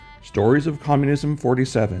Stories of Communism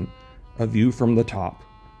 47, A View from the Top.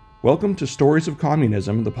 Welcome to Stories of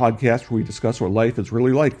Communism, the podcast where we discuss what life is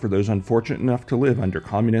really like for those unfortunate enough to live under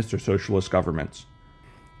communist or socialist governments.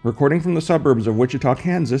 Recording from the suburbs of Wichita,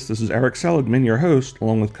 Kansas, this is Eric Seligman, your host,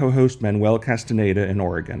 along with co-host Manuel Castaneda in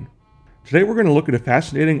Oregon. Today we're going to look at a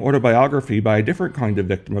fascinating autobiography by a different kind of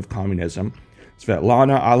victim of communism,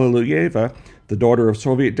 Svetlana Alliluyeva, the daughter of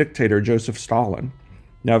Soviet dictator Joseph Stalin.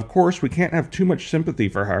 Now, of course, we can't have too much sympathy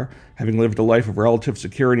for her, having lived a life of relative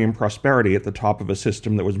security and prosperity at the top of a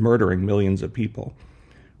system that was murdering millions of people.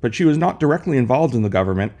 But she was not directly involved in the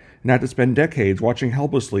government and had to spend decades watching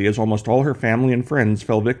helplessly as almost all her family and friends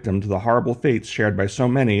fell victim to the horrible fates shared by so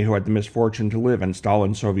many who had the misfortune to live in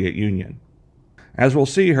Stalin's Soviet Union. As we'll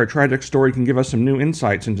see, her tragic story can give us some new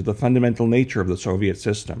insights into the fundamental nature of the Soviet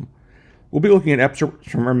system. We'll be looking at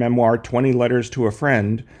excerpts from her memoir, 20 Letters to a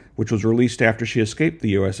Friend, which was released after she escaped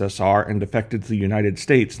the USSR and defected to the United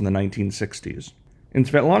States in the 1960s. In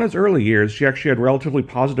Svetlana's early years, she actually had relatively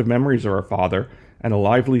positive memories of her father and a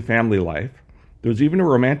lively family life. There was even a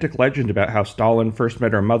romantic legend about how Stalin first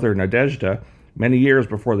met her mother, Nadezhda, many years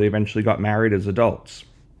before they eventually got married as adults.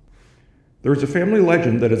 There is a family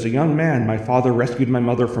legend that as a young man, my father rescued my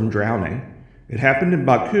mother from drowning. It happened in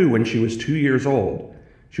Baku when she was 2 years old.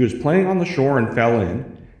 She was playing on the shore and fell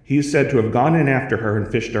in. He is said to have gone in after her and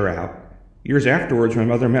fished her out. Years afterwards, my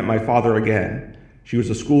mother met my father again. She was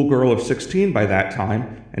a schoolgirl of 16 by that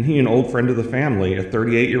time, and he an old friend of the family, a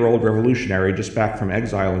 38-year-old revolutionary just back from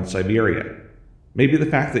exile in Siberia. Maybe the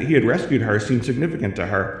fact that he had rescued her seemed significant to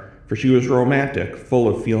her, for she was romantic, full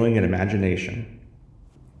of feeling and imagination.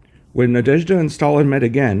 When Nadezhda and Stalin met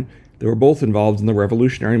again, they were both involved in the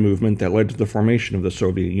revolutionary movement that led to the formation of the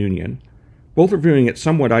Soviet Union. Both were viewing it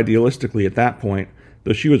somewhat idealistically at that point,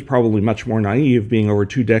 though she was probably much more naive, being over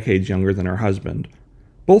 2 decades younger than her husband.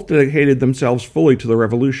 Both dedicated themselves fully to the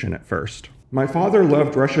revolution at first. My father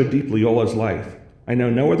loved Russia deeply all his life. I know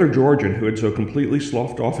no other Georgian who had so completely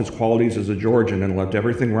sloughed off his qualities as a Georgian and loved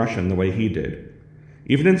everything Russian the way he did.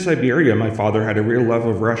 Even in Siberia, my father had a real love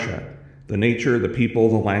of Russia, the nature, the people,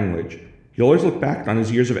 the language. He always looked back on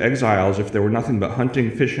his years of exile as if there were nothing but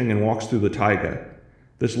hunting, fishing, and walks through the taiga.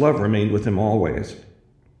 This love remained with him always.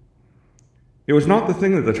 It was not the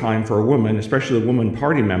thing at the time for a woman, especially a woman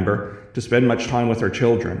party member, to spend much time with her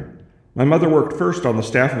children. My mother worked first on the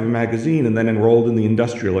staff of a magazine and then enrolled in the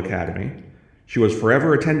Industrial Academy. She was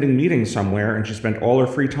forever attending meetings somewhere, and she spent all her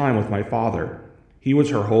free time with my father. He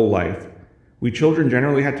was her whole life. We children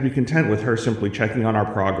generally had to be content with her simply checking on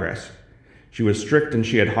our progress. She was strict and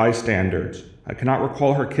she had high standards. I cannot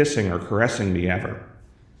recall her kissing or caressing me ever.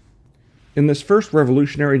 In this first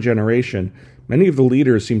revolutionary generation, many of the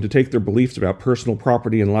leaders seemed to take their beliefs about personal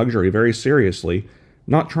property and luxury very seriously,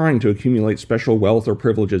 not trying to accumulate special wealth or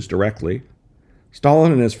privileges directly.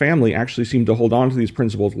 Stalin and his family actually seemed to hold on to these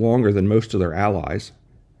principles longer than most of their allies.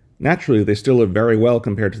 Naturally, they still lived very well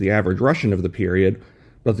compared to the average Russian of the period,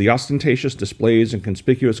 but the ostentatious displays and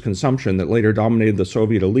conspicuous consumption that later dominated the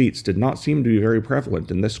Soviet elites did not seem to be very prevalent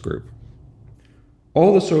in this group.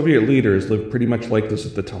 All the Soviet leaders lived pretty much like this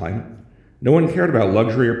at the time. No one cared about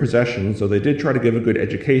luxury or possessions, though they did try to give a good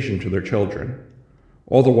education to their children.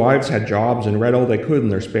 All the wives had jobs and read all they could in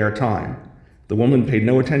their spare time. The women paid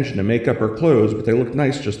no attention to makeup or clothes, but they looked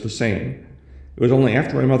nice just the same. It was only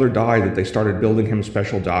after my mother died that they started building him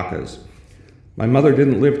special dachas. My mother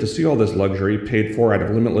didn't live to see all this luxury paid for out of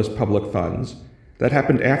limitless public funds. That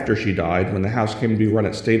happened after she died, when the house came to be run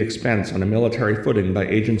at state expense on a military footing by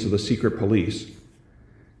agents of the secret police.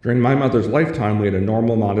 During my mother's lifetime, we had a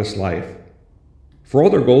normal, modest life. For all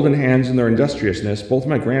their golden hands and their industriousness, both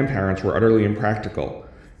my grandparents were utterly impractical.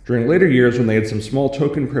 During later years, when they had some small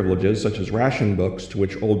token privileges, such as ration books, to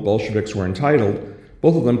which old Bolsheviks were entitled,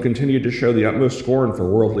 both of them continued to show the utmost scorn for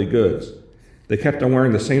worldly goods. They kept on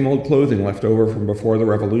wearing the same old clothing left over from before the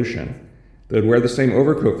revolution. They would wear the same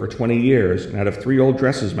overcoat for 20 years, and out of 3 old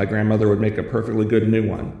dresses, my grandmother would make a perfectly good new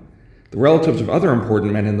one. The relatives of other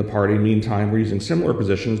important men in the party, meantime, were using similar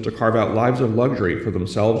positions to carve out lives of luxury for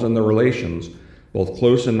themselves and their relations, both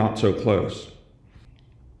close and not so close.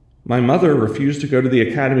 My mother refused to go to the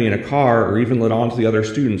academy in a car or even let on to the other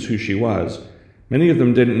students who she was. Many of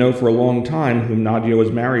them didn't know for a long time whom Nadia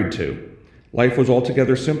was married to. Life was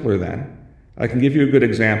altogether simpler then. I can give you a good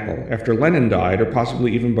example. After Lenin died, or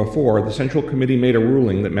possibly even before, the Central Committee made a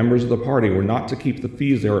ruling that members of the party were not to keep the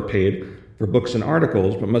fees they were paid for books and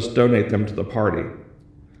articles, but must donate them to the party.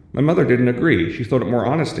 My mother didn't agree. She thought it more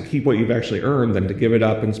honest to keep what you've actually earned than to give it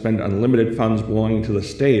up and spend unlimited funds belonging to the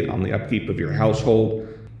state on the upkeep of your household,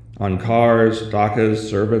 on cars, dachas,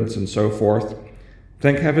 servants, and so forth.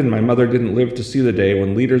 Thank heaven my mother didn't live to see the day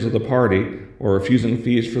when leaders of the party, or refusing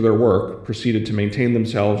fees for their work, proceeded to maintain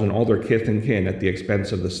themselves and all their kith and kin at the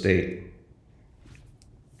expense of the state.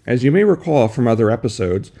 As you may recall from other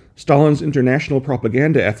episodes, Stalin's international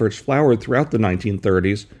propaganda efforts flowered throughout the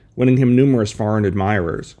 1930s, winning him numerous foreign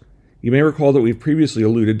admirers. You may recall that we've previously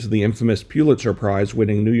alluded to the infamous Pulitzer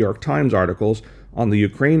Prize-winning New York Times articles on the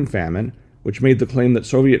Ukraine famine, which made the claim that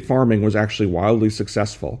Soviet farming was actually wildly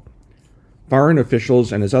successful. Foreign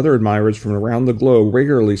officials and his other admirers from around the globe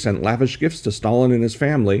regularly sent lavish gifts to Stalin and his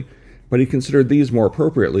family, but he considered these more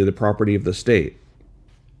appropriately the property of the state.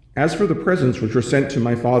 As for the presents which were sent to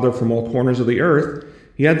my father from all corners of the earth,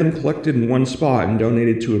 he had them collected in one spot and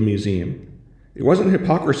donated to a museum. It wasn't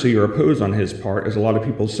hypocrisy or a pose on his part, as a lot of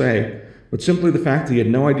people say, but simply the fact that he had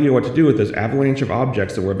no idea what to do with this avalanche of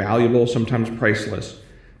objects that were valuable, sometimes priceless.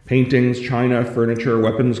 Paintings, china, furniture,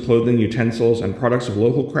 weapons, clothing, utensils, and products of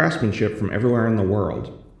local craftsmanship from everywhere in the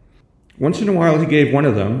world. Once in a while he gave one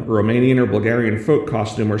of them, a Romanian or Bulgarian folk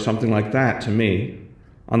costume or something like that, to me.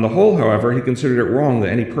 On the whole, however, he considered it wrong that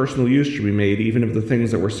any personal use should be made even of the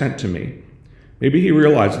things that were sent to me. Maybe he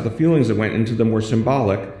realized that the feelings that went into them were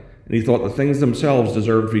symbolic, and he thought the things themselves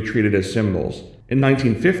deserved to be treated as symbols. In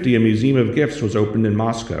 1950, a museum of gifts was opened in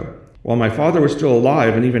Moscow. While my father was still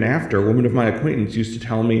alive, and even after, women of my acquaintance used to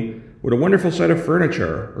tell me, "What a wonderful set of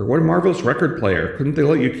furniture," or "What a marvelous record player, couldn't they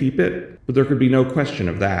let you keep it?" But there could be no question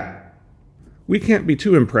of that. We can't be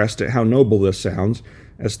too impressed at how noble this sounds,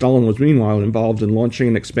 as Stalin was meanwhile involved in launching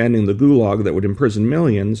and expanding the Gulag that would imprison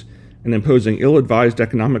millions, and imposing ill-advised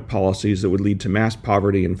economic policies that would lead to mass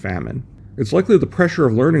poverty and famine. It's likely the pressure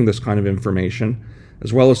of learning this kind of information,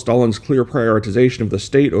 as well as Stalin's clear prioritization of the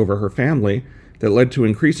state over her family, that led to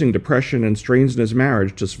increasing depression and strains in his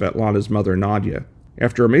marriage to Svetlana's mother Nadia.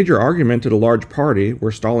 After a major argument at a large party,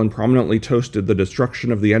 where Stalin prominently toasted the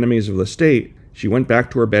destruction of the enemies of the state, she went back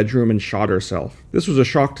to her bedroom and shot herself. This was a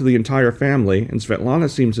shock to the entire family, and Svetlana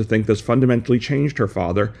seems to think this fundamentally changed her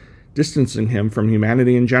father, distancing him from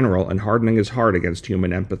humanity in general and hardening his heart against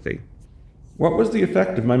human empathy. What was the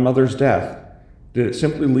effect of my mother's death? Did it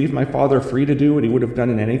simply leave my father free to do what he would have done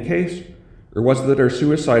in any case? Or was it that her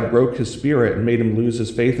suicide broke his spirit and made him lose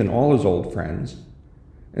his faith in all his old friends?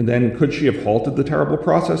 And then, could she have halted the terrible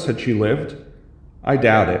process had she lived? I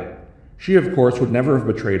doubt it. She, of course, would never have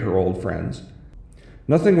betrayed her old friends.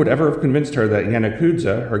 Nothing would ever have convinced her that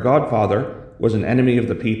Yanakudze, her godfather, was an enemy of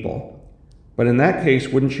the people. But in that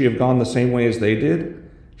case, wouldn't she have gone the same way as they did?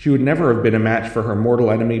 She would never have been a match for her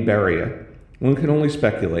mortal enemy, Beria. One can only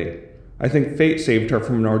speculate. I think fate saved her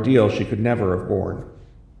from an ordeal she could never have borne.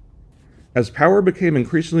 As power became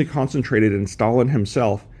increasingly concentrated in Stalin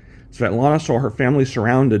himself, Svetlana saw her family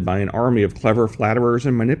surrounded by an army of clever flatterers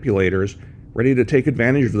and manipulators ready to take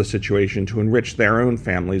advantage of the situation to enrich their own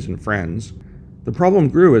families and friends. The problem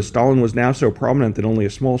grew as Stalin was now so prominent that only a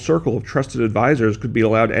small circle of trusted advisors could be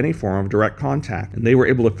allowed any form of direct contact, and they were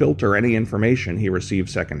able to filter any information he received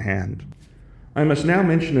secondhand. I must now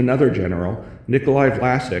mention another general, Nikolai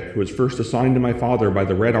Vlasic, who was first assigned to my father by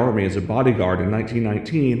the Red Army as a bodyguard in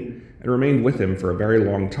 1919 and remained with him for a very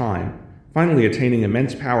long time, finally attaining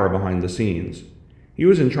immense power behind the scenes. He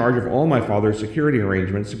was in charge of all my father's security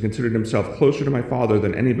arrangements and considered himself closer to my father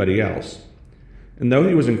than anybody else. And though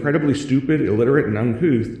he was incredibly stupid, illiterate, and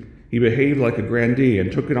uncouth, he behaved like a grandee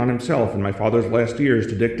and took it on himself in my father's last years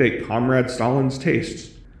to dictate Comrade Stalin's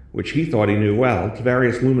tastes, which he thought he knew well, to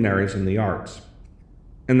various luminaries in the arts.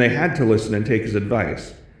 And they had to listen and take his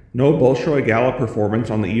advice. No Bolshoi Gala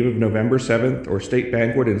performance on the eve of November 7th or state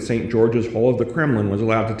banquet in St. George's Hall of the Kremlin was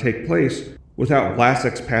allowed to take place without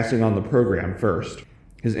Vlasic's passing on the program first.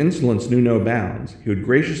 His insolence knew no bounds. He would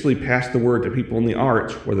graciously pass the word to people in the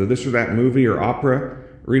arts, whether this or that movie or opera,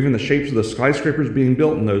 or even the shapes of the skyscrapers being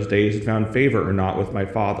built in those days had found favor or not with my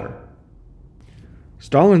father.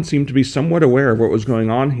 Stalin seemed to be somewhat aware of what was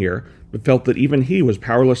going on here, but felt that even he was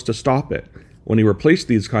powerless to stop it. When he replaced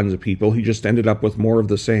these kinds of people, he just ended up with more of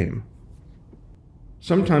the same.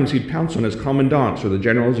 Sometimes he'd pounce on his commandants or the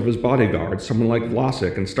generals of his bodyguards, someone like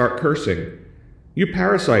Vlasic, and start cursing. "You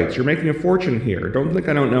parasites, you're making a fortune here. Don't think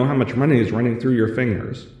I don't know how much money is running through your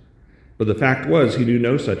fingers." But the fact was, he knew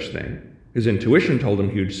no such thing. His intuition told him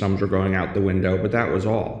huge sums were going out the window, but that was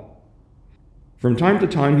all. From time to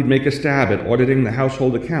time, he'd make a stab at auditing the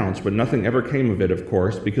household accounts, but nothing ever came of it, of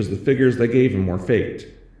course, because the figures they gave him were faked.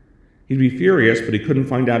 He'd be furious, but he couldn't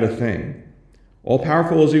find out a thing.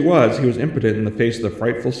 All-powerful as he was impotent in the face of the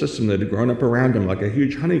frightful system that had grown up around him like a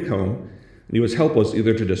huge honeycomb, and he was helpless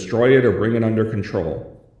either to destroy it or bring it under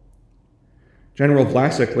control. General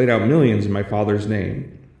Vlasic laid out millions in my father's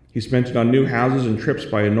name. He spent it on new houses and trips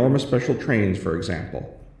by enormous special trains, for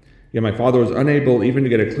example. Yet my father was unable even to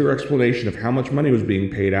get a clear explanation of how much money was being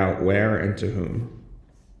paid out, where, and to whom.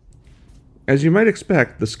 As you might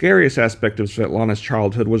expect, the scariest aspect of Svetlana's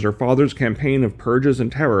childhood was her father's campaign of purges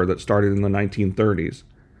and terror that started in the 1930s.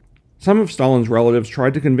 Some of Stalin's relatives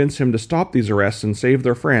tried to convince him to stop these arrests and save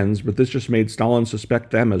their friends, but this just made Stalin suspect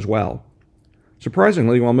them as well.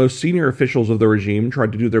 Surprisingly, while most senior officials of the regime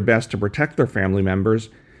tried to do their best to protect their family members,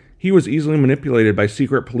 he was easily manipulated by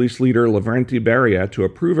secret police leader Lavrentiy Beria to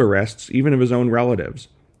approve arrests even of his own relatives.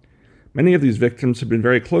 Many of these victims had been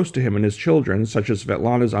very close to him and his children, such as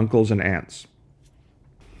Svetlana's uncles and aunts.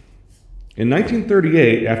 In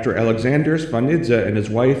 1938, after Alexander Svanidze and his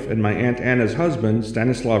wife and my Aunt Anna's husband,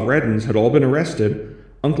 Stanislav Redens, had all been arrested,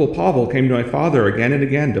 Uncle Pavel came to my father again and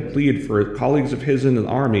again to plead for colleagues of his in the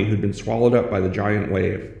army who'd been swallowed up by the giant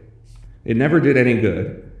wave. It never did any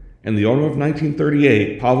good. In the autumn of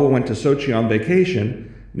 1938, Pavel went to Sochi on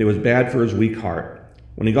vacation, and it was bad for his weak heart.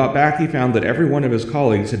 When he got back, he found that every one of his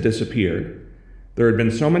colleagues had disappeared. There had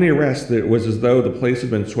been so many arrests that it was as though the place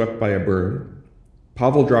had been swept by a broom.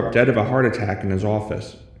 Pavel dropped dead of a heart attack in his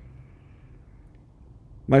office.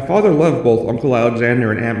 My father loved both Uncle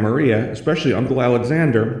Alexander and Aunt Maria, especially Uncle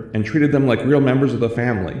Alexander, and treated them like real members of the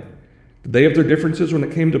family. Did they have their differences when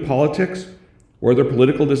it came to politics? Were there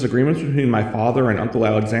political disagreements between my father and Uncle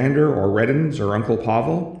Alexander, or Redens, or Uncle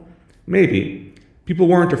Pavel? Maybe. People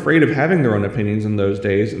weren't afraid of having their own opinions in those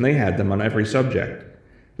days, and they had them on every subject.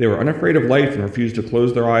 They were unafraid of life and refused to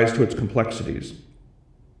close their eyes to its complexities.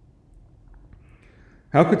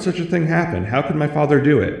 How could such a thing happen? How could my father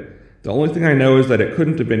do it? The only thing I know is that it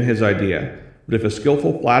couldn't have been his idea. But if a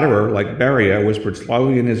skillful flatterer like Beria whispered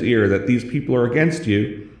slyly in his ear that these people are against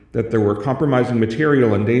you, that there were compromising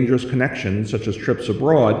material and dangerous connections, such as trips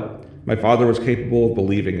abroad, my father was capable of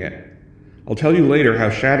believing it. I'll tell you later how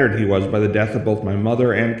shattered he was by the death of both my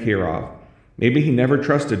mother and Kirov. Maybe he never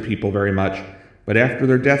trusted people very much, but after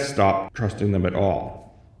their death stopped trusting them at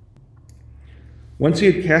all. Once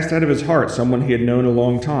he had cast out of his heart someone he had known a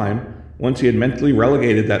long time, once he had mentally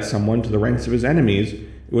relegated that someone to the ranks of his enemies,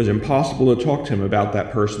 it was impossible to talk to him about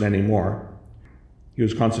that person anymore. He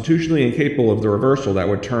was constitutionally incapable of the reversal that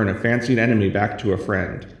would turn a fancied enemy back to a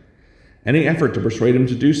friend. Any effort to persuade him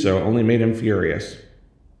to do so only made him furious.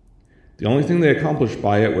 The only thing they accomplished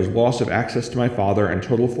by it was loss of access to my father and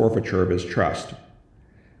total forfeiture of his trust.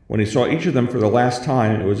 When he saw each of them for the last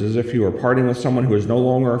time, it was as if he were parting with someone who was no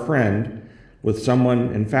longer a friend, with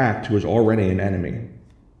someone, in fact, who was already an enemy.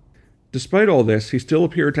 Despite all this, he still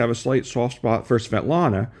appeared to have a slight soft spot for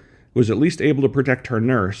Svetlana, who was at least able to protect her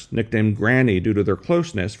nurse, nicknamed Granny due to their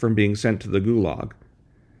closeness, from being sent to the Gulag.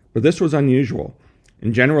 But this was unusual.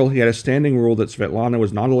 In general, he had a standing rule that Svetlana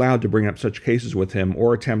was not allowed to bring up such cases with him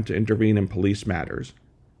or attempt to intervene in police matters.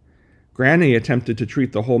 Granny attempted to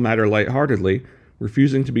treat the whole matter lightheartedly,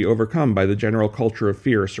 refusing to be overcome by the general culture of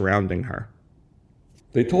fear surrounding her.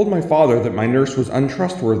 They told my father that my nurse was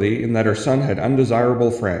untrustworthy and that her son had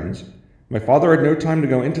undesirable friends. My father had no time to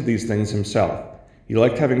go into these things himself. He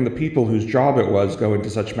liked having the people whose job it was go into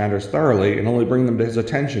such matters thoroughly and only bring them to his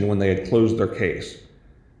attention when they had closed their case.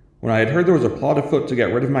 When I had heard there was a plot afoot to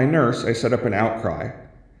get rid of my nurse, I set up an outcry.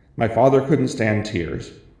 My father couldn't stand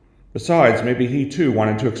tears. Besides, maybe he too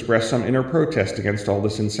wanted to express some inner protest against all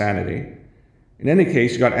this insanity. In any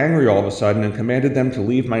case, he got angry all of a sudden and commanded them to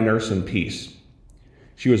leave my nurse in peace.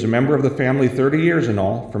 She was a member of the family 30 years in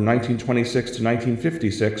all, from 1926 to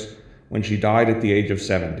 1956, when she died at the age of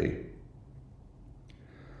 70.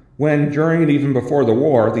 When, during and even before the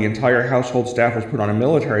war, the entire household staff was put on a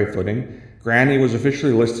military footing, Granny was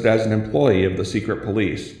officially listed as an employee of the secret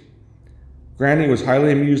police. Granny was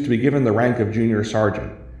highly amused to be given the rank of junior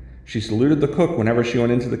sergeant. She saluted the cook whenever she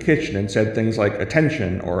went into the kitchen and said things like,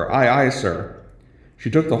 "Attention," or "Aye, aye, sir." She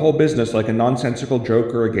took the whole business like a nonsensical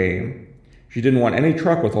joke or a game. She didn't want any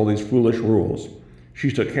truck with all these foolish rules.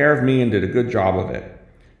 She took care of me and did a good job of it.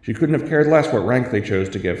 She couldn't have cared less what rank they chose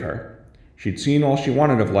to give her. She'd seen all she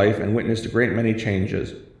wanted of life and witnessed a great many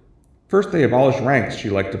changes. First they abolished ranks, she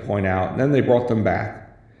liked to point out, and then they brought them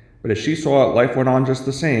back. But as she saw it, life went on just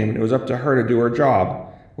the same, and it was up to her to do her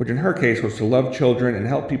job, which in her case was to love children and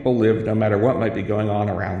help people live no matter what might be going on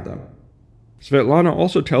around them. Svetlana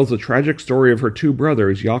also tells the tragic story of her two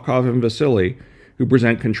brothers, Yakov and Vasily, who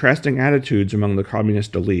present contrasting attitudes among the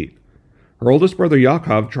communist elite. Her oldest brother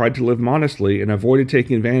Yakov tried to live modestly and avoided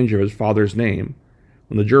taking advantage of his father's name.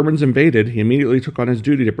 When the Germans invaded, he immediately took on his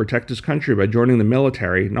duty to protect his country by joining the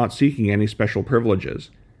military, not seeking any special privileges.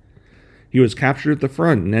 He was captured at the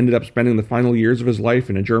front and ended up spending the final years of his life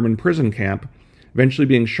in a German prison camp, eventually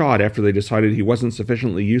being shot after they decided he wasn't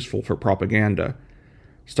sufficiently useful for propaganda.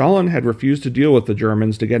 Stalin had refused to deal with the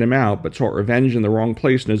Germans to get him out, but sought revenge in the wrong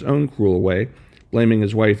place in his own cruel way, blaming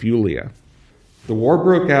his wife Yulia. The war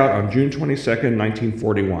broke out on June 22,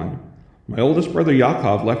 1941. My oldest brother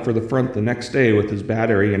Yakov left for the front the next day with his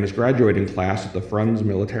battery and his graduating class at the Franz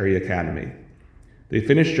Military Academy. They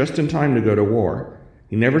finished just in time to go to war.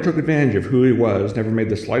 He never took advantage of who he was, never made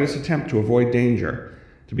the slightest attempt to avoid danger,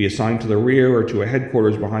 to be assigned to the rear or to a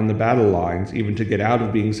headquarters behind the battle lines, even to get out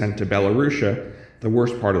of being sent to Belorussia, the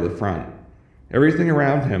worst part of the front. Everything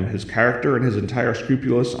around him, his character and his entire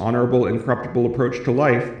scrupulous, honorable, incorruptible approach to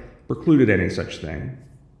life, precluded any such thing.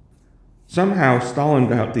 Somehow, Stalin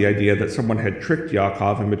got the idea that someone had tricked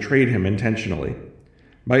Yakov and betrayed him intentionally.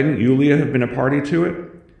 Mightn't Yulia have been a party to it?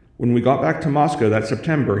 When we got back to Moscow that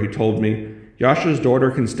September, he told me, "Yasha's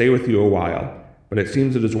daughter can stay with you a while, but it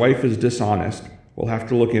seems that his wife is dishonest. We'll have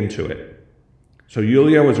to look into it." So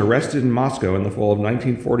Yulia was arrested in Moscow in the fall of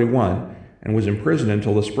 1941 and was imprisoned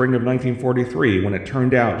until the spring of 1943, when it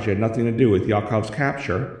turned out she had nothing to do with Yakov's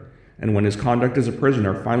capture, and when his conduct as a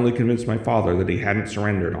prisoner finally convinced my father that he hadn't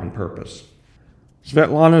surrendered on purpose.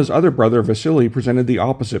 Svetlana's other brother, Vasily, presented the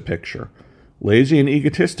opposite picture. Lazy and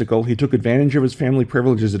egotistical, he took advantage of his family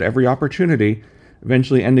privileges at every opportunity,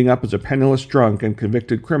 eventually ending up as a penniless drunk and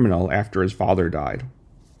convicted criminal after his father died.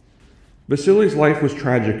 Vasily's life was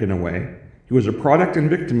tragic in a way. He was a product and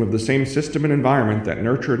victim of the same system and environment that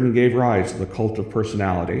nurtured and gave rise to the cult of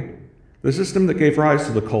personality. The system that gave rise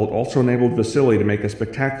to the cult also enabled Vasily to make a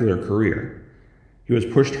spectacular career. He was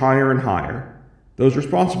pushed higher and higher. Those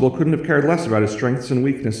responsible couldn't have cared less about his strengths and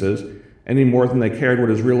weaknesses any more than they cared what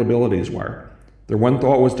his real abilities were. Their one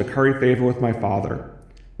thought was to curry favor with my father.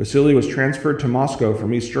 Vasily was transferred to Moscow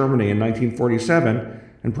from East Germany in 1947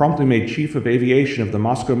 and promptly made chief of aviation of the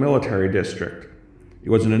Moscow Military District. It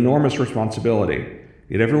was an enormous responsibility,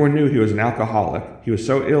 yet everyone knew he was an alcoholic. He was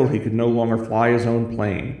so ill he could no longer fly his own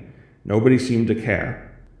plane. Nobody seemed to care.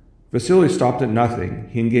 Vasily stopped at nothing.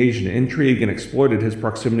 He engaged in intrigue and exploited his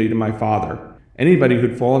proximity to my father. Anybody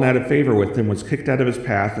who'd fallen out of favor with him was kicked out of his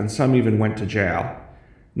path, and some even went to jail.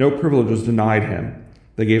 No privilege was denied him.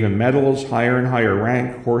 They gave him medals, higher and higher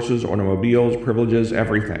rank, horses, automobiles, privileges,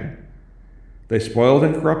 everything. They spoiled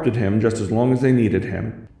and corrupted him just as long as they needed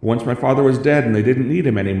him. Once my father was dead and they didn't need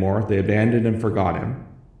him anymore, they abandoned and forgot him.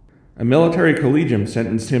 A military collegium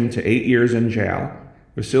sentenced him to 8 years in jail.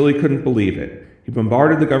 Vasily couldn't believe it. He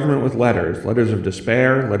bombarded the government with letters of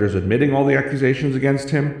despair, letters admitting all the accusations against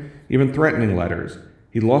him, even threatening letters.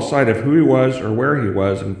 He lost sight of who he was or where he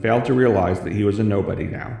was and failed to realize that he was a nobody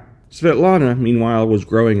now. Svetlana, meanwhile, was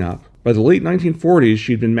growing up. By the late 1940s,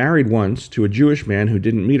 she'd been married once to a Jewish man who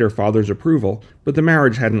didn't meet her father's approval, but the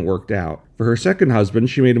marriage hadn't worked out. For her second husband,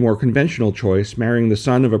 she made a more conventional choice, marrying the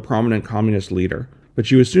son of a prominent communist leader. But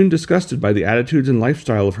she was soon disgusted by the attitudes and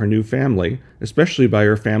lifestyle of her new family, especially by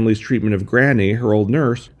her family's treatment of Granny, her old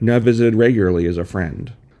nurse, who now visited regularly as a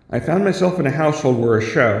friend. I found myself in a household where a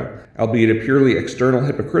show, albeit a purely external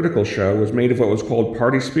hypocritical show, was made of what was called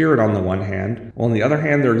party spirit on the one hand, while on the other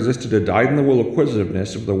hand there existed a dyed-in-the-wool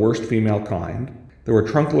acquisitiveness of the worst female kind. There were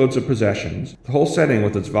trunkloads of possessions. The whole setting,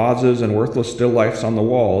 with its vases and worthless still lifes on the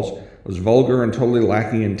walls, was vulgar and totally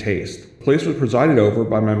lacking in taste. The place was presided over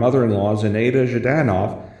by my mother-in-law, Zinaida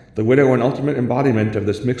Zhdanov, the widow and ultimate embodiment of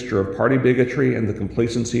this mixture of party bigotry and the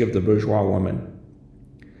complacency of the bourgeois woman.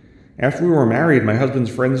 After we were married, my husband's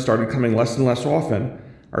friends started coming less and less often.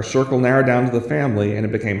 Our circle narrowed down to the family, and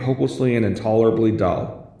it became hopelessly and intolerably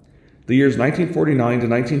dull. The years 1949 to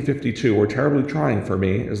 1952 were terribly trying for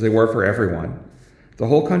me, as they were for everyone. The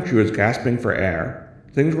whole country was gasping for air.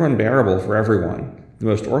 Things were unbearable for everyone. The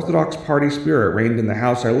most orthodox party spirit reigned in the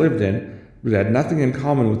house I lived in, but it had nothing in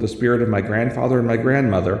common with the spirit of my grandfather and my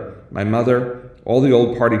grandmother, my mother, all the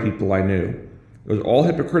old party people I knew. It was all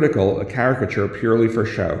hypocritical, a caricature purely for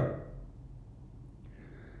show.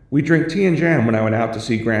 We drank tea and jam when I went out to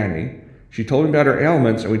see Granny. She told me about her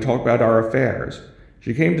ailments and we talked about our affairs.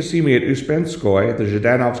 She came to see me at Uspenskoye, the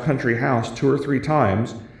Zhdanovs' country house, 2 or 3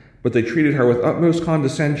 times, but they treated her with utmost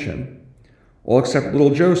condescension. All except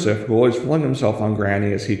little Joseph, who always flung himself on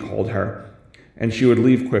Granny, as he called her, and she would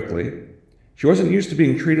leave quickly. She wasn't used to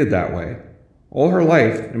being treated that way. All her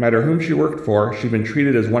life, no matter whom she worked for, she'd been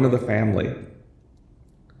treated as one of the family.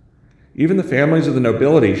 Even the families of the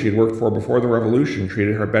nobility she'd worked for before the revolution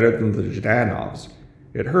treated her better than the Zhdanovs.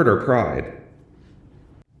 It hurt her pride.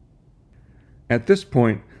 At this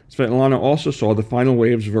point, Svetlana also saw the final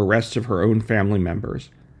waves of arrests of her own family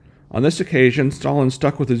members. On this occasion, Stalin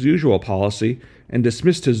stuck with his usual policy and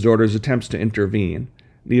dismissed his daughter's attempts to intervene.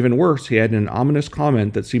 And even worse, he had an ominous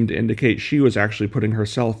comment that seemed to indicate she was actually putting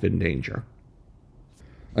herself in danger.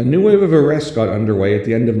 A new wave of arrests got underway at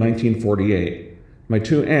the end of 1948. My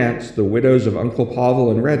 2 aunts, the widows of Uncle Pavel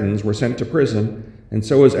and Reddens, were sent to prison, and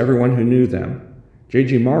so was everyone who knew them.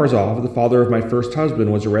 J.G. Marzov, the father of my first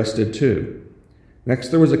husband, was arrested too. Next,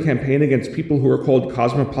 there was a campaign against people who were called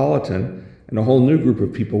cosmopolitan, and a whole new group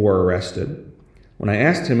of people were arrested. When I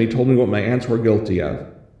asked him, he told me what my aunts were guilty of.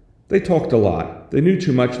 They talked a lot. They knew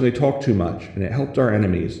too much and they talked too much, and it helped our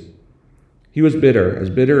enemies. He was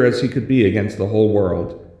bitter as he could be against the whole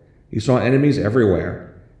world. He saw enemies everywhere.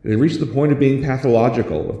 It had reached the point of being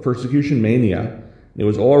pathological, of persecution mania, and it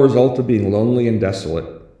was all a result of being lonely and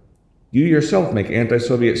desolate. You yourself make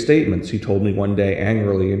anti-Soviet statements, he told me one day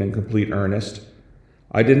angrily and in complete earnest.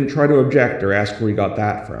 I didn't try to object or ask where he got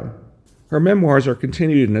that from. Her memoirs are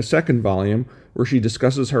continued in a second volume, where she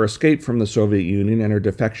discusses her escape from the Soviet Union and her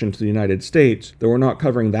defection to the United States, though we're not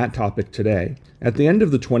covering that topic today. At the end of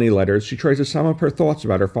the 20 letters, she tries to sum up her thoughts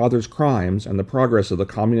about her father's crimes and the progress of the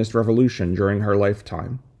communist revolution during her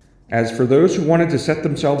lifetime. As for those who wanted to set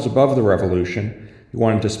themselves above the revolution, who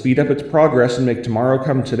wanted to speed up its progress and make tomorrow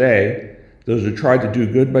come today, those who tried to do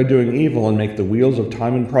good by doing evil and make the wheels of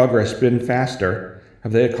time and progress spin faster,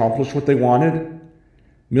 have they accomplished what they wanted?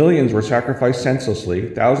 Millions were sacrificed senselessly,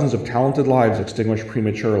 thousands of talented lives extinguished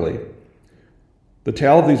prematurely. The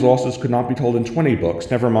tale of these losses could not be told in 20 books,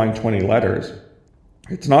 never mind 20 letters.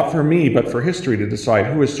 It's not for me, but for history to decide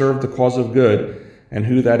who has served the cause of good and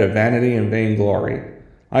who that of vanity and vainglory.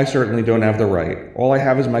 I certainly don't have the right. All I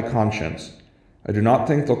have is my conscience. I do not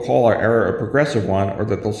think they'll call our era a progressive one, or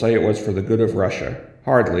that they'll say it was for the good of Russia.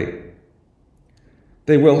 Hardly.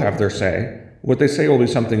 They will have their say. What they say will be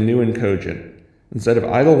something new and cogent. Instead of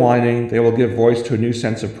idle whining, they will give voice to a new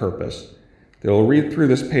sense of purpose. They will read through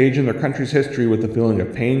this page in their country's history with the feeling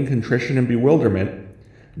of pain, contrition, and bewilderment,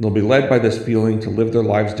 and they'll be led by this feeling to live their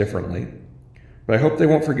lives differently. But I hope they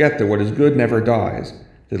won't forget that what is good never dies,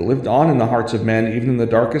 that it lived on in the hearts of men even in the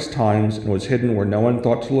darkest times and was hidden where no one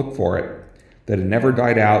thought to look for it, that it never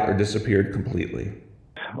died out or disappeared completely.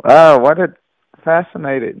 Wow, what a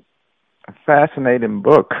fascinating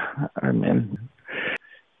book. I mean,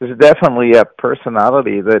 there's definitely a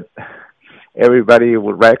personality that everybody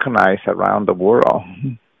would recognize around the world.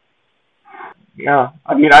 Yeah,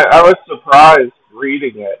 I mean, I was surprised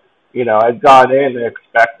reading it. You know, I'd gone in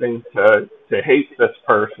expecting to hate this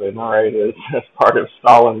person, right, as part of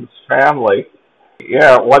Stalin's family.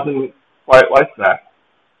 Yeah, it wasn't quite like that.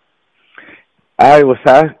 I was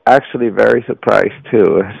actually very surprised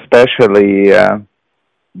too, especially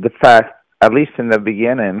the fact, at least in the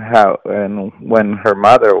beginning, how and when her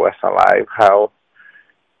mother was alive,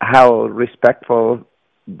 how respectful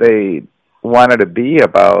they wanted to be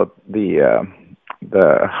about the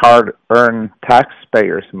hard-earned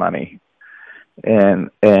taxpayers' money, and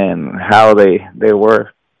how they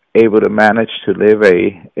were able to manage to live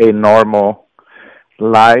a normal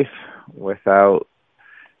life without,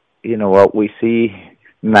 you know, what we see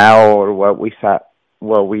now or what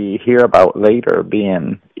we hear about later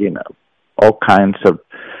being, you know, all kinds of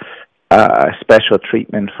special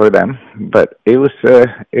treatment for them. But it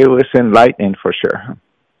was enlightening for sure.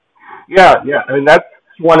 Yeah. I mean, that's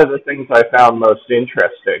one of the things I found most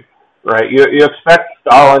interesting, right? You expect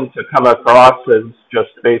Stalin to come across as just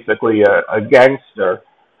basically a gangster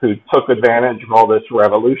who took advantage of all this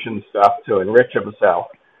revolution stuff to enrich himself.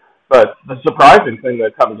 But the surprising thing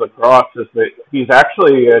that comes across is that he's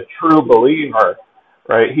actually a true believer,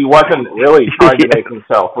 right? He wasn't really trying to make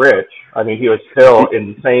himself rich. I mean, he was still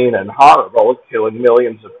insane and horrible, killing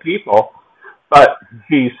millions of people, but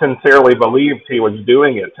he sincerely believed he was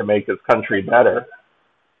doing it to make his country better.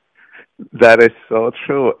 That is so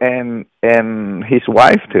true. And his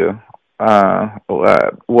wife, too,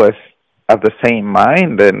 was of the same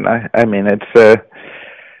mind. And, I mean, it's...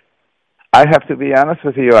 I have to be honest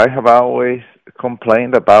with you, I have always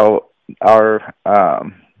complained about our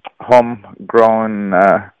homegrown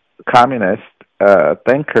communist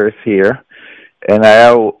thinkers here, and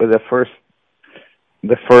the first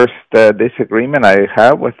disagreement I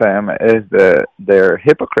have with them is they're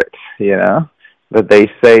hypocrites, you know, that they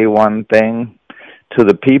say one thing to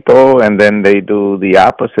the people and then they do the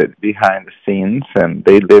opposite behind the scenes, and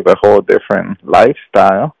they live a whole different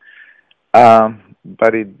lifestyle.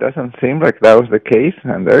 But it doesn't seem like that was the case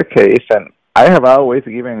in their case. And I have always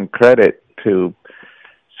given credit to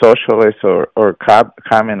socialists or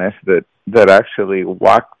communists that actually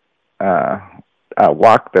walk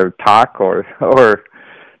their talk or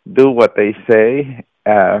do what they say,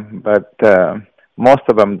 but most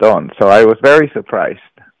of them don't. So I was very surprised.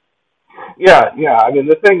 Yeah. I mean,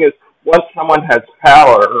 the thing is, once someone has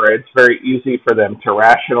power, right, it's very easy for them to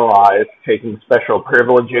rationalize taking special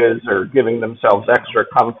privileges or giving themselves extra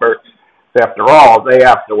comforts After all, they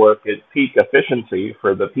have to work at peak efficiency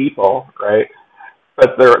for the people, right?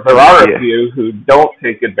 But there are a Yeah. few who don't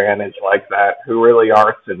take advantage like that, who really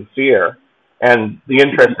are sincere. And the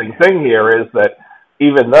interesting thing here is that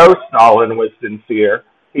even though Stalin was sincere,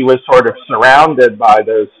 he was sort of surrounded by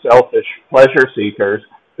those selfish pleasure seekers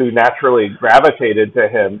who naturally gravitated to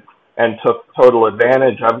him and took total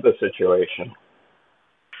advantage of the situation.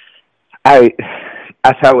 I,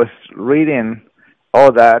 as I was reading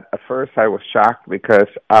all that, at first I was shocked because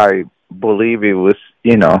I believe it was,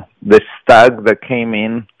 the stug that came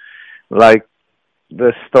in, like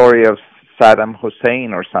the story of Saddam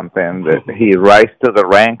Hussein or something, that he rise to the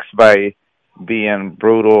ranks by being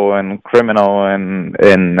brutal and criminal and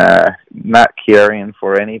not caring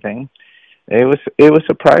for anything. It was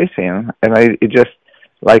surprising, and it just,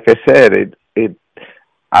 like I said,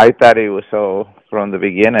 I thought it was all from the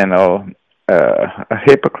beginning a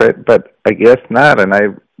hypocrite, but I guess not. And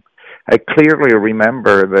I clearly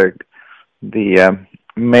remember the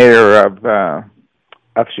mayor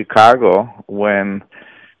of Chicago when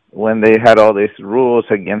they had all these rules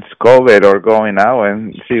against COVID or going out,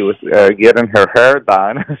 and she was getting her hair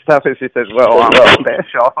done and stuff, and she said, "Well, I'm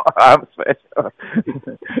special. I'm special.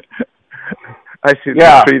 I should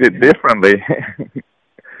be treated differently."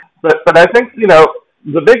 But I think,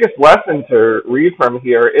 the biggest lesson to read from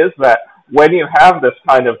here is that when you have this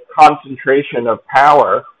kind of concentration of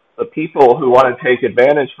power, the people who want to take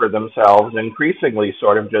advantage for themselves increasingly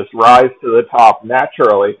sort of just rise to the top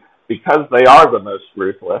naturally because they are the most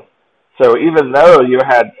ruthless. So even though you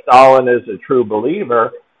had Stalin as a true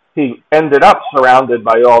believer, he ended up surrounded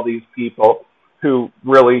by all these people who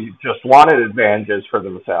really just wanted advantages for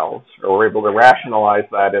themselves or were able to rationalize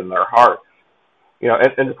that in their hearts.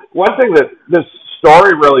 And one thing that this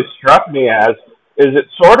story really struck me as is it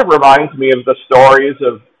sort of reminds me of the stories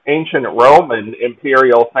of ancient Roman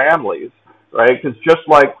imperial families, right? Because just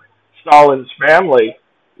like Stalin's family,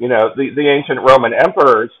 the ancient Roman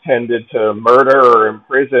emperors tended to murder or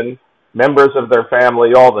imprison members of their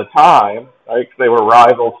family all the time, right? 'Cause they were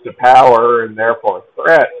rivals to power and therefore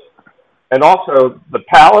threats. And also, the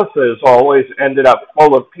palaces always ended up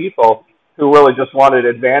full of people who really just wanted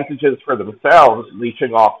advantages for themselves,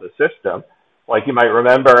 leeching off the system. Like you might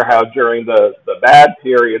remember how during the bad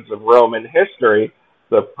periods of Roman history,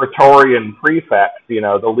 the Praetorian prefects,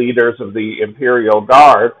 the leaders of the imperial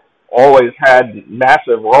guard, always had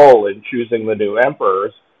massive role in choosing the new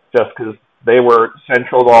emperors just because they were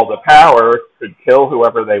central to all the power, could kill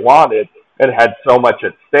whoever they wanted, and had so much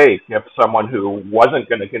at stake if someone who wasn't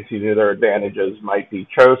going to continue their advantages might be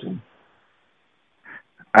chosen.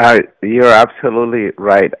 You're absolutely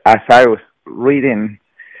right. As I was reading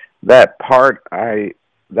that part,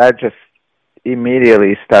 that just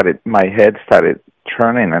immediately my head started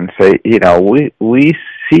turning and say, we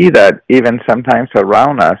see that even sometimes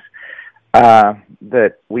around us,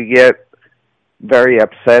 that we get very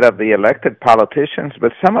upset of the elected politicians,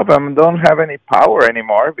 but some of them don't have any power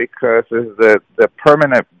anymore because it's the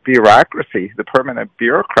permanent bureaucracy, the permanent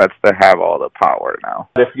bureaucrats that have all the power now.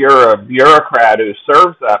 If you're a bureaucrat who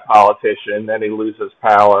serves that politician, then he loses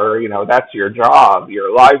power. That's your job,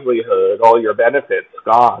 your livelihood, all your benefits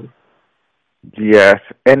gone. Yes,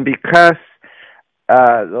 and because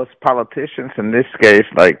those politicians, in this case,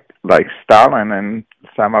 like Stalin and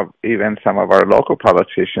some of our local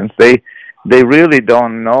politicians, they really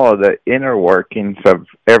don't know the inner workings of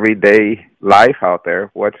everyday life out there,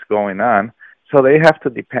 what's going on. So they have to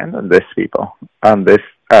depend on these people, on this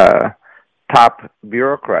top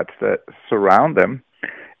bureaucrats that surround them,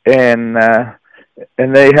 and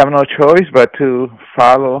they have no choice but to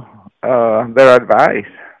follow their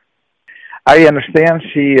advice. I understand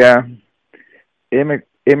she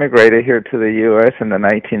immigrated here to the U.S. in the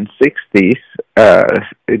 1960s.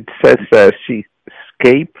 It says she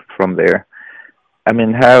escaped from there. I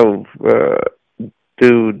mean, how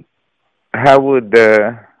would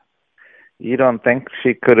you don't think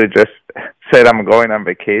she could have just said, "I'm going on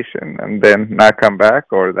vacation," and then not come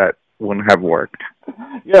back, or that wouldn't have worked?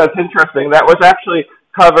 Yeah, it's interesting. That was actually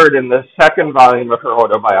covered in the second volume of her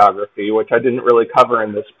autobiography, which I didn't really cover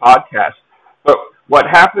in this podcast. But what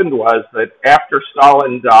happened was that after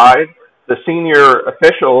Stalin died, the senior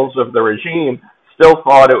officials of the regime still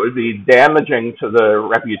thought it would be damaging to the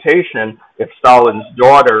reputation if Stalin's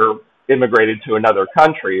daughter immigrated to another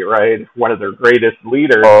country, right? One of their greatest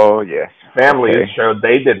leaders, families showed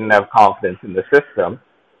they didn't have confidence in the system.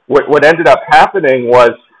 What ended up happening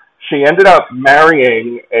was she ended up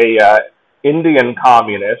marrying a Indian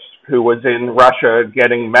communist who was in Russia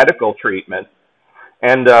getting medical treatment.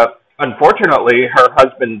 And unfortunately, her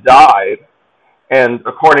husband died. And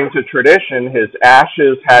according to tradition, his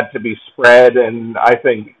ashes had to be spread, and I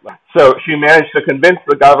think so. She managed to convince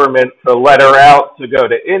the government to let her out to go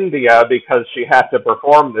to India because she had to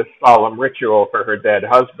perform this solemn ritual for her dead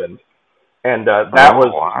husband. And that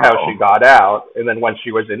was how she got out. And then when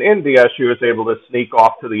she was in India, she was able to sneak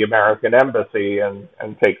off to the American embassy and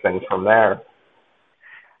take things from there.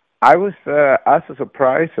 I was also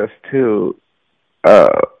surprised as to,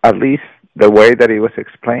 at least the way that it was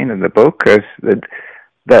explained in the book, is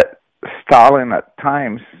that Stalin at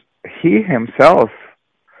times, he himself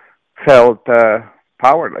felt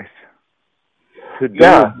powerless to do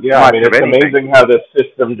I mean, it's anything. amazing how this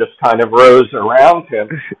system just kind of rose around him.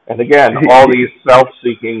 And again, all these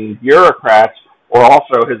self-seeking bureaucrats were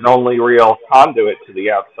also his only real conduit to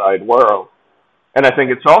the outside world. And I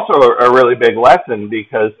think it's also a really big lesson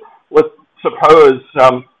because let's suppose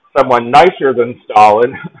someone nicer than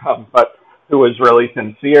Stalin, but who was really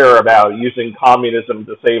sincere about using communism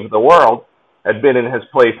to save the world, had been in his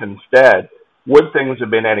place instead. Would things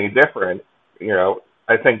have been any different?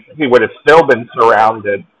 I think he would have still been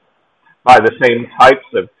surrounded by the same types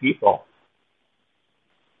of people.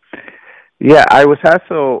 Yeah, I was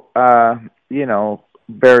also,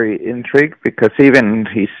 very intrigued because even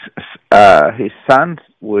his sons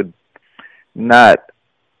would not,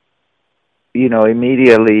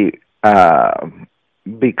 immediately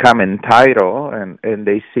become entitled, and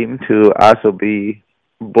they seem to also be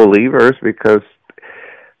believers because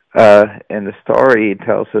in the story it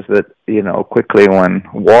tells us that quickly when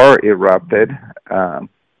war erupted,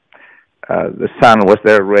 the son was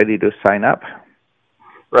there ready to sign up.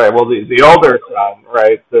 Right. Well, the older son,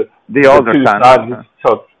 right? The older two sons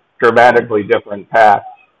took dramatically different paths.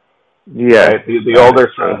 Yeah. Right? The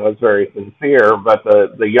older son was very sincere, but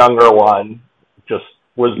the younger one just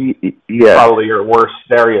was probably your worst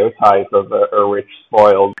stereotype of a rich,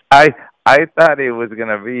 spoiled. I thought it was going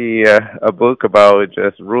to be a book about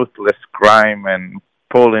just ruthless crime and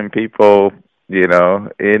pulling people,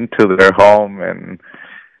 into their home and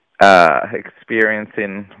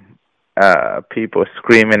experiencing people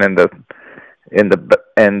screaming in the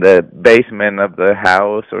basement of the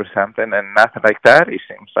house or something, and nothing like that. It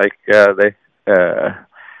seems like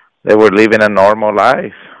they were living a normal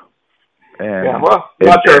life. And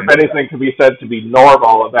not sure if anything can be said to be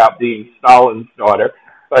normal about being Stalin's daughter.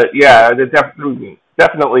 But yeah, it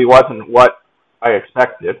definitely wasn't what I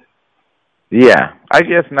expected. Yeah, I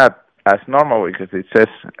guess not as normal because it says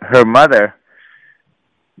her mother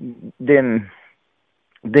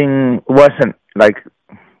wasn't like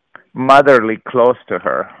motherly close to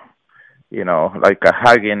her, like a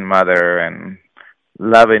hugging mother and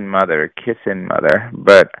loving mother, kissing mother,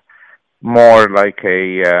 but more like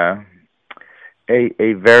a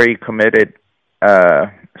very committed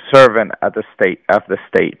servant of the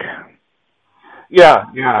state. Yeah,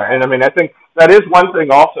 and I mean, I think that is one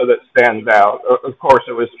thing also that stands out. Of course,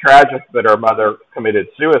 it was tragic that her mother committed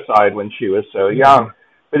suicide when she was so young,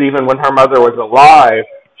 but even when her mother was alive,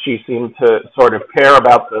 she seemed to sort of care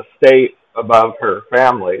about the state above her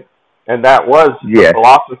family, and that was the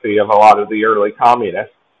philosophy of a lot of the early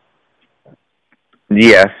communists.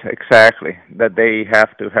 Yes, exactly. That they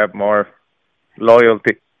have to have more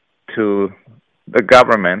loyalty to the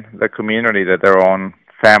government, the community, than their own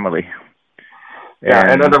family.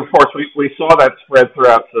 Yeah, and then of course we saw that spread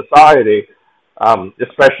throughout society,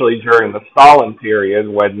 especially during the Stalin period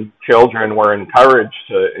when children were encouraged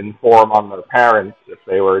to inform on their parents if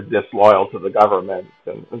they were disloyal to the government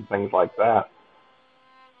and things like that.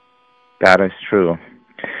 That is true.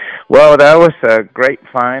 Well, that was a great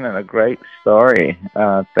find and a great story.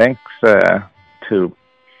 Thanks to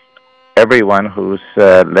everyone who's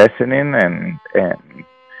listening and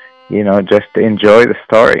just enjoy the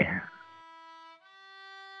story.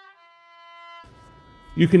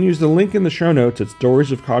 You can use the link in the show notes at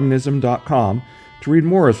storiesofcommunism.com to read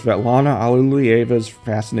more of Svetlana Allilieva's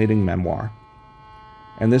fascinating memoir.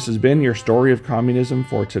 And this has been your Story of Communism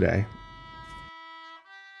for today.